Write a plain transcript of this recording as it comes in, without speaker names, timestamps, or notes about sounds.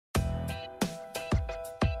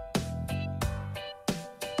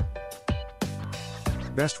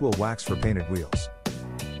Best WheelWax for painted wheels.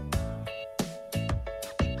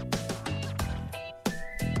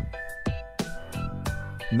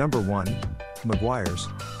 Number 1. Meguiar's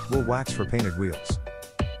WheelWax for painted wheels.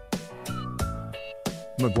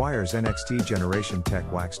 Meguiar's NXT Generation Tech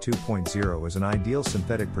Wax 2.0 is an ideal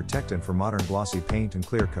synthetic protectant for modern glossy paint and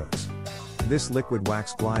clear coats. This liquid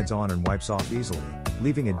wax glides on and wipes off easily,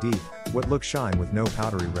 leaving a deep, wet look shine with no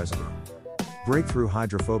powdery residue. Breakthrough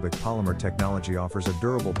hydrophobic polymer technology offers a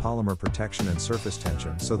durable polymer protection and surface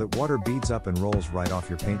tension so that water beads up and rolls right off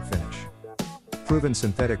your paint finish. Proven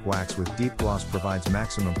synthetic wax with deep gloss provides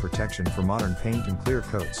maximum protection for modern paint and clear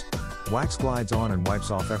coats. Wax glides on and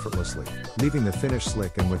wipes off effortlessly, leaving the finish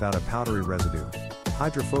slick and without a powdery residue.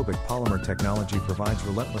 Hydrophobic polymer technology provides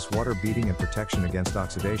relentless water beading and protection against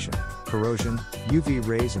oxidation, corrosion, UV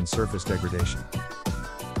rays and surface degradation.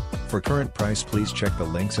 For current price, please check the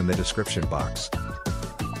links in the description box.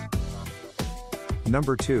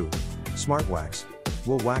 Number 2. SMARTWAX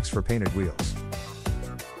WheelWax for painted wheels.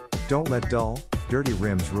 Don't let dull, dirty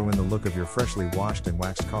rims ruin the look of your freshly washed and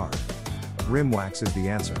waxed car. Rim wax is the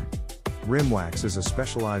answer. Rim wax is a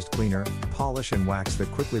specialized cleaner, polish and wax that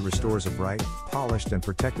quickly restores a bright, polished and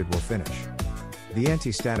protected wheel finish. The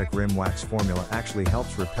anti-static rim wax formula actually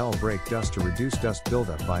helps repel brake dust to reduce dust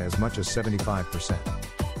buildup by as much as 75%.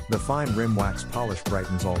 The fine rim wax polish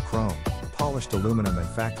brightens all chrome, polished aluminum and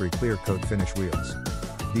factory clear coat finish wheels.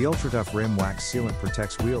 The ultra-tough rim wax sealant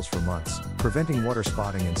protects wheels for months, preventing water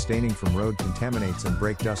spotting and staining from road contaminants and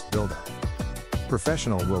brake dust buildup.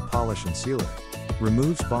 Professional will polish and sealer.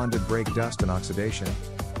 Removes bonded brake dust and oxidation.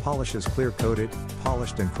 Polishes clear-coated,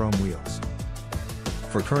 polished and chrome wheels.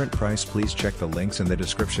 For current price, please check the links in the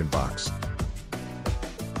description box.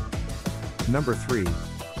 Number 3.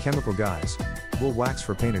 Chemical Guys WheelWax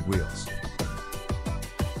for painted wheels.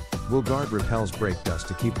 WheelGuard repels brake dust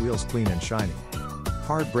to keep wheels clean and shiny.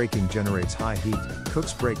 Hard braking generates high heat,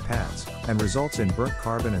 cooks brake pads, and results in burnt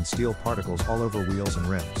carbon and steel particles all over wheels and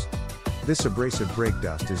rims. This abrasive brake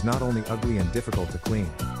dust is not only ugly and difficult to clean,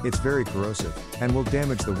 it's very corrosive, and will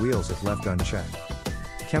damage the wheels if left unchecked.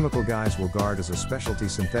 Chemical Guys WheelGuard is a specialty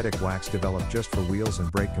synthetic wax developed just for wheels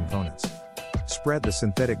and brake components. Spread the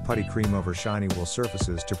synthetic putty cream over shiny wheel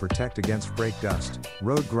surfaces to protect against brake dust,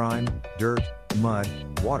 road grime, dirt, mud,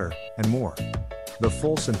 water, and more. The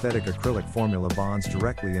full synthetic acrylic formula bonds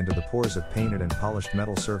directly into the pores of painted and polished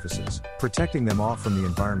metal surfaces, protecting them off from the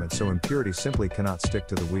environment so impurities simply cannot stick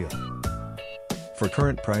to the wheel. For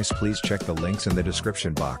current price, please check the links in the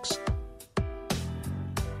description box.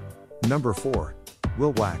 Number 4.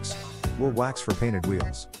 WheelWax WheelWax for painted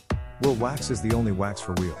wheels. WheelWax is the only wax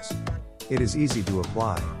for wheels. It is easy to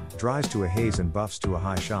apply, dries to a haze and buffs to a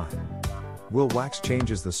high shine. WheelWax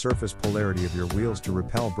changes the surface polarity of your wheels to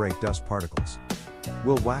repel brake dust particles.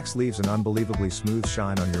 WheelWax leaves an unbelievably smooth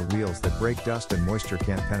shine on your wheels that brake dust and moisture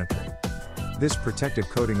can't penetrate. This protective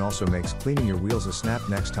coating also makes cleaning your wheels a snap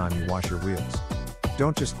next time you wash your wheels.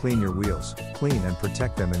 Don't just clean your wheels, clean and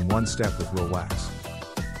protect them in one step with WheelWax.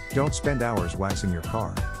 Don't spend hours waxing your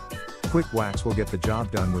car. Quick wax will get the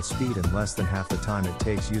job done with speed in less than half the time it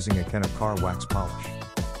takes using a can of car wax polish.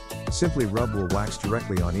 Simply rub WheelWax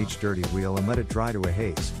directly on each dirty wheel and let it dry to a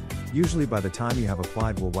haze. Usually by the time you have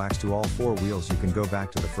applied WheelWax to all 4 wheels, you can go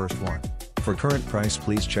back to the first one. For current price,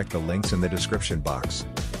 please check the links in the description box.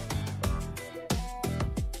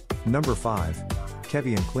 Number 5.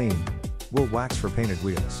 KevianClean WheelWax for painted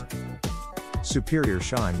wheels. Superior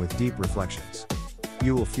shine with deep reflections.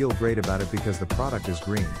 You will feel great about it because the product is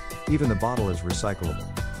green, even the bottle is recyclable.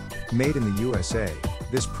 Made in the USA,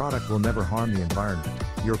 this product will never harm the environment,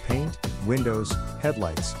 your paint, windows,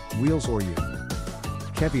 headlights, wheels or you.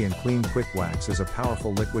 KevianClean Quick Wax is a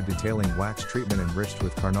powerful liquid detailing wax treatment enriched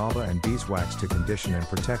with carnauba and beeswax to condition and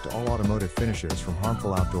protect all automotive finishes from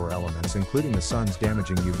harmful outdoor elements including the sun's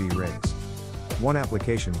damaging UV rays. One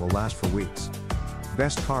application will last for weeks.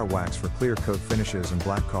 Best car wax for clear coat finishes and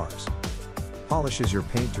black cars. Polishes your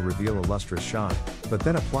paint to reveal a lustrous shine, but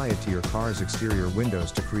then apply it to your car's exterior windows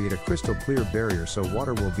to create a crystal clear barrier so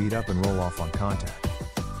water will bead up and roll off on contact.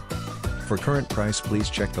 For current price, please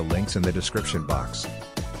check the links in the description box.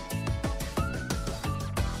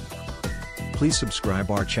 Please subscribe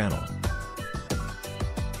our channel.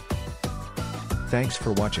 Thanks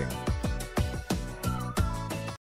for watching.